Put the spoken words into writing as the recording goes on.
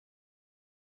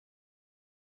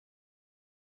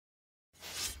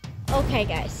Okay,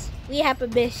 guys, we have a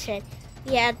mission.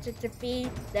 We have to defeat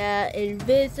the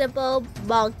invisible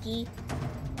monkey.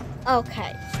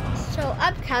 Okay, so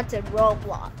I'm Captain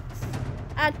Roblox.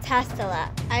 I'm Tesla.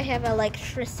 I have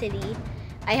electricity.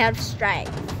 I have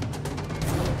strength.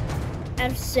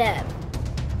 I'm Sim.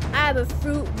 I'm a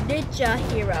fruit ninja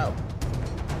hero.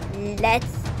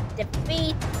 Let's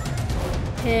defeat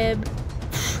him.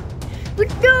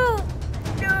 No!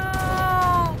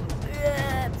 No!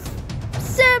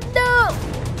 Sim, no!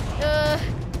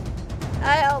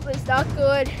 I hope it's not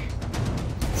good.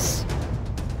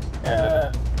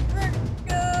 No!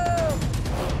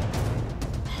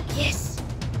 Yes!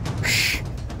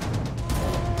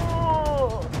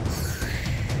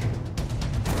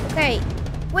 Okay,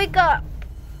 wake up!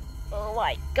 Oh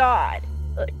my god.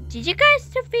 Did you guys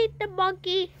defeat the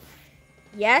monkey?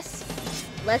 Yes?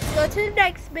 Let's go to the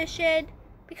next mission.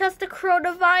 Because the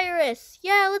coronavirus.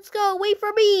 Yeah, let's go. Wait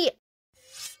for me.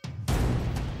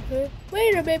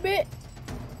 Wait a minute.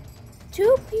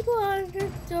 2 people are under the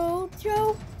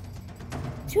dojo.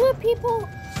 2 people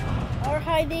are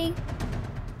hiding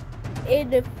in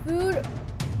the food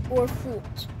or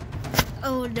fruit.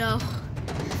 Oh no.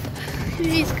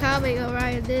 She's coming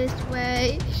around this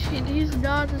way. She's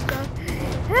not to stop.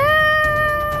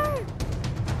 Ah!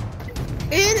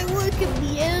 Anyone can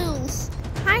be else.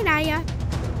 Hi, Naya.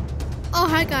 Oh,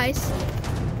 hi, guys.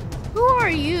 Who are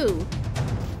you?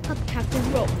 I'm Captain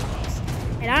Roblox,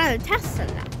 and I'm a Tesla.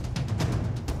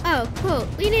 Oh, cool.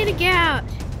 We need to get out.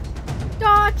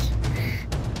 Dodge.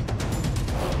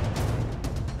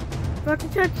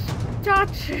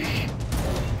 Dodge.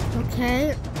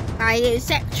 Okay. I use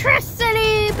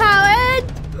electricity powered.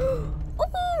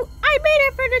 Oh, I made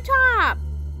it for the top.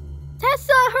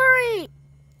 Tesla, hurry.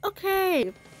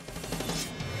 Okay.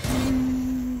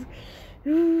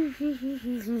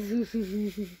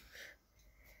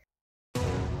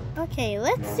 Okay,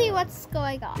 let's see what's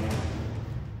going on.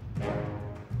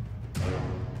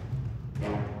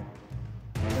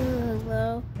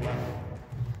 Hello.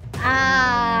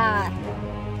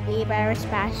 We better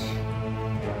smash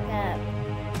them.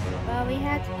 Well, we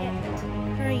had to get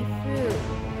hurry through.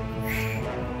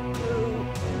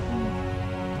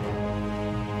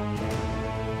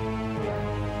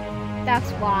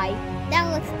 That's why.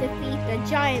 Now let's defeat the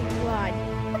giant one.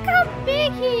 Look how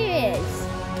big he is.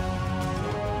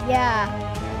 Yeah,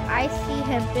 I see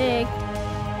him big.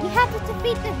 We have to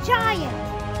defeat the giant.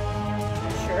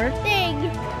 Sure thing.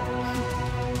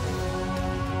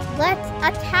 Let's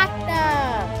attack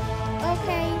them.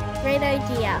 Okay, great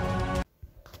idea.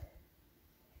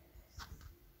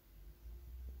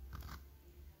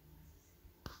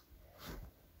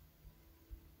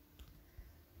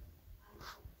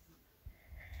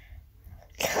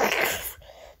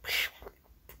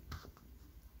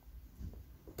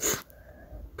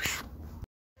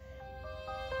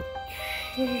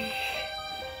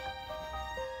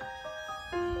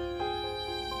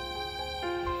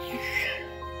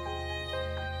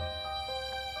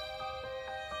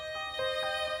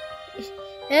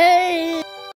 Hey!